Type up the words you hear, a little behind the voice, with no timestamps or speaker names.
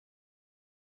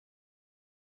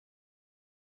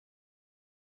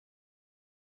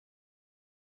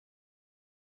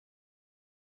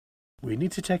we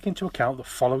need to take into account the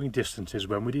following distances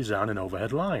when we design an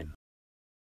overhead line.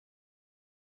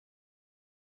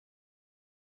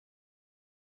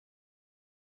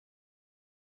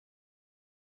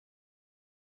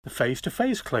 The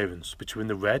phase-to-phase clearance between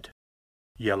the red,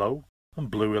 yellow and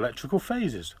blue electrical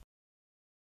phases.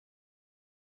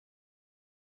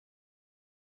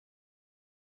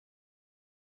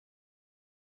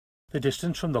 The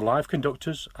distance from the live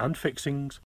conductors and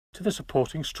fixings to the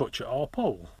supporting structure or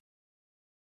pole.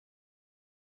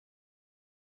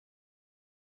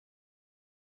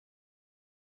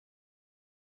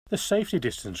 The safety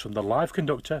distance from the live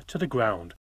conductor to the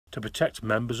ground to protect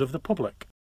members of the public.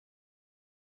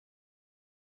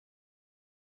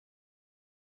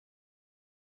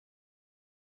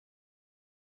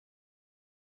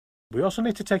 We also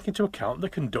need to take into account the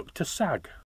conductor sag.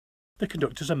 The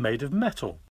conductors are made of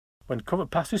metal. When current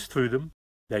passes through them,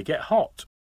 they get hot,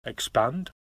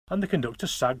 expand, and the conductor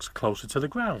sags closer to the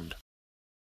ground.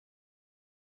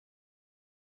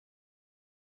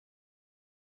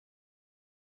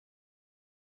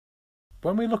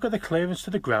 When we look at the clearance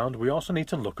to the ground, we also need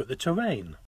to look at the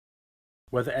terrain,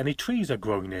 whether any trees are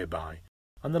growing nearby,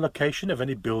 and the location of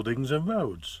any buildings and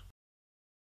roads.